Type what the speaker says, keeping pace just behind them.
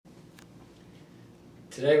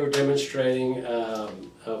Today we're demonstrating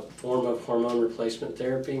a form of hormone replacement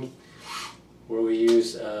therapy where we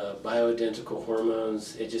use bioidentical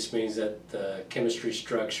hormones. It just means that the chemistry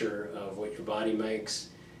structure of what your body makes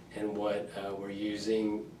and what we're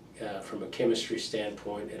using from a chemistry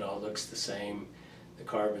standpoint, it all looks the same. The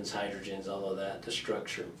carbons, hydrogens, all of that, the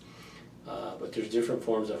structure. But there's different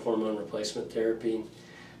forms of hormone replacement therapy.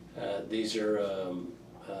 These are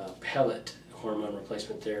pellet hormone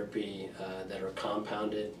replacement therapy that are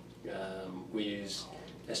compounded. We use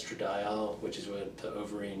estradiol, which is what the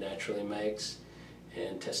ovary naturally makes,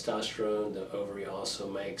 and testosterone. The ovary also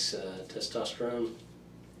makes testosterone.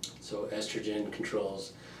 So estrogen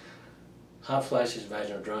controls hot flashes,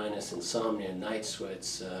 vaginal dryness, insomnia, night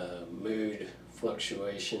sweats, mood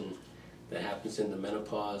fluctuation that happens in the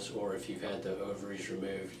menopause, or if you've had the ovaries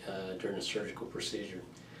removed during a surgical procedure.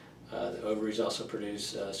 The ovaries also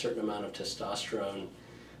produce a certain amount of testosterone,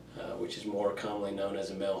 which is more commonly known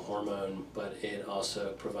as a male hormone, but it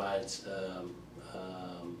also provides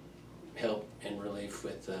help and relief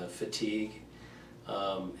with fatigue.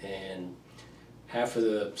 And half of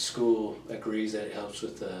the school agrees that it helps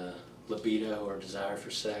with libido or desire for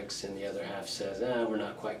sex, and the other half says, we're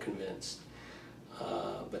not quite convinced.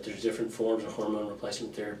 But there's different forms of hormone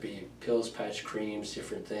replacement therapy, pills, patch creams,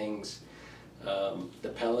 different things. The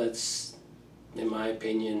pellets, in my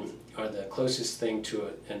opinion, are the closest thing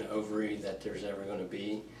to an ovary that there's ever going to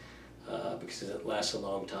be because it lasts a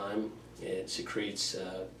long time. It secretes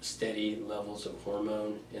steady levels of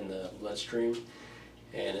hormone in the bloodstream,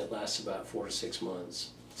 and it lasts about 4 to 6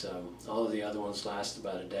 months. So all of the other ones last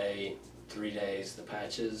about a day, 3 days, the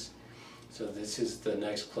patches. So this is the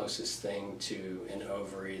next closest thing to an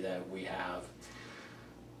ovary that we have.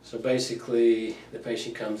 So basically, the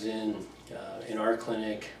patient comes in our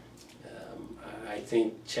clinic. I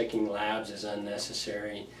think checking labs is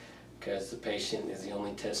unnecessary because the patient is the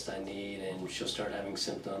only test I need, and she'll start having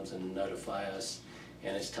symptoms and notify us,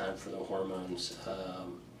 and it's time for the hormones.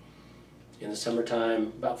 In the summertime,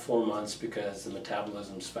 about 4 months because the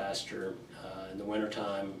metabolism's faster. In the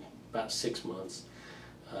wintertime, about 6 months.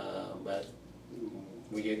 But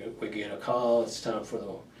we get a call, it's time for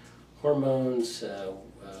the hormones,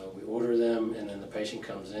 we order them, and then the patient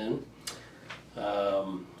comes in.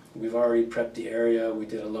 We've already prepped the area. We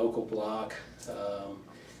did a local block.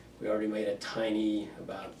 We already made a tiny,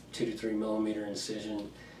 about 2 to 3 millimeter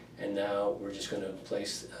incision, and now we're just going to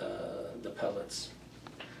place the pellets.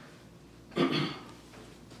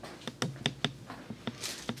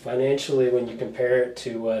 Financially, when you compare it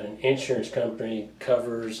to what an insurance company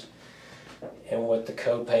covers and what the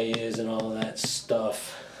copay is and all of that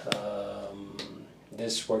stuff,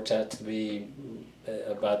 this works out to be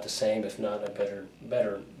about the same, if not a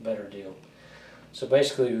better deal. So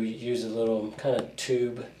basically, we use a little kind of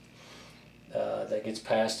tube that gets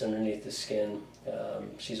passed underneath the skin.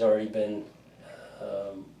 She's already been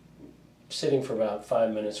sitting for about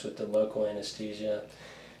 5 minutes with the local anesthesia.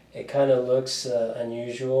 It kind of looks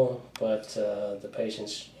unusual, but the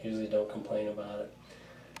patients usually don't complain about it.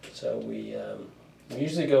 So we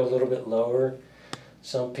usually go a little bit lower.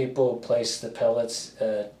 Some people place the pellets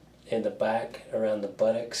in the back around the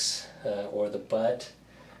buttocks or the butt.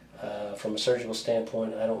 From a surgical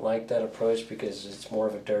standpoint, I don't like that approach because it's more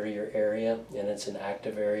of a dirtier area and it's an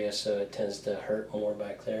active area, so it tends to hurt more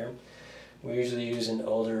back there. We usually use an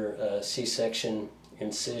older C-section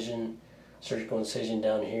incision, surgical incision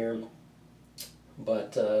down here,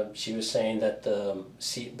 but she was saying that the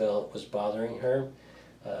seat belt was bothering her.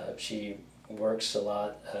 She works a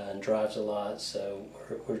lot and drives a lot, so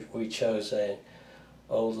we chose a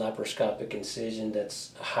old laparoscopic incision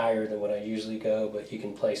that's higher than what I usually go, but you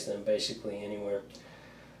can place them basically anywhere.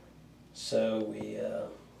 So we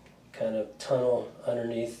kind of tunnel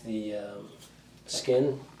underneath the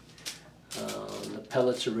skin. The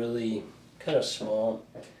pellets are really kind of small.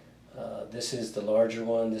 This is the larger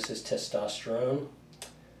one. This is testosterone.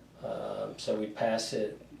 So we pass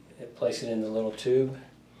it, place it in the little tube.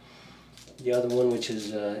 The other one, which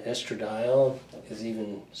is estradiol, is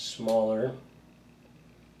even smaller.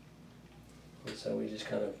 And so we just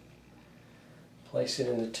kind of place it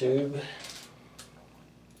in the tube,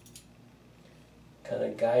 kind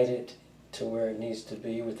of guide it to where it needs to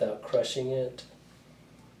be without crushing it.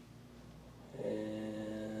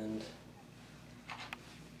 And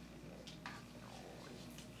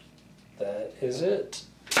that is it.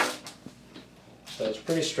 So it's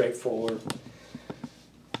pretty straightforward.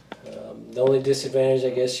 The only disadvantage,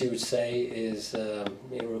 I guess you would say, is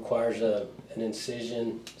it requires an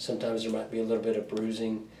incision. Sometimes there might be a little bit of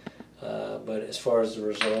bruising, but as far as the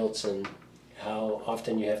results and how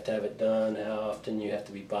often you have to have it done, how often you have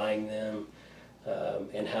to be buying them,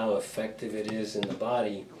 and how effective it is in the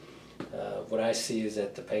body, what I see is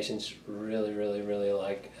that the patients really, really, really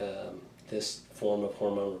like this form of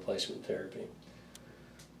hormone replacement therapy.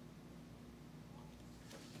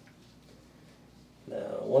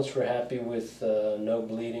 Now, once we're happy with no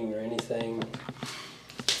bleeding or anything,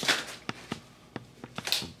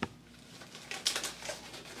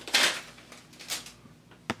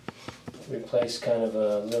 we place kind of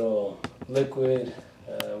a little liquid.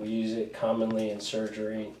 We use it commonly in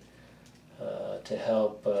surgery to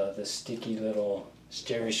help the sticky little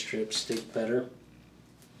steri strips stick better.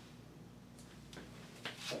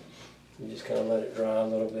 You just kind of let it dry a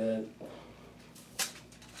little bit.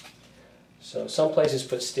 So some places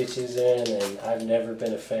put stitches in, and I've never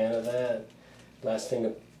been a fan of that. Last thing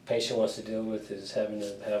a patient wants to deal with is having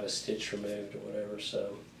to have a stitch removed or whatever.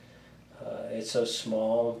 So it's so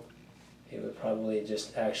small, it would probably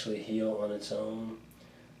just actually heal on its own.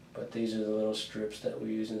 But these are the little strips that we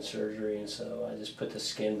use in surgery, and so I just put the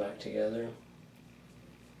skin back together.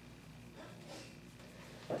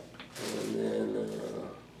 And then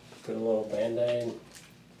put a little Band-Aid,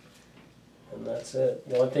 and that's it.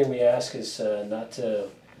 The only thing we ask is not to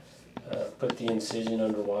put the incision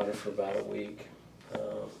underwater for about a week.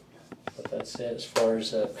 But that's it as far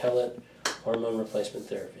as pellet hormone replacement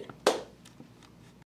therapy.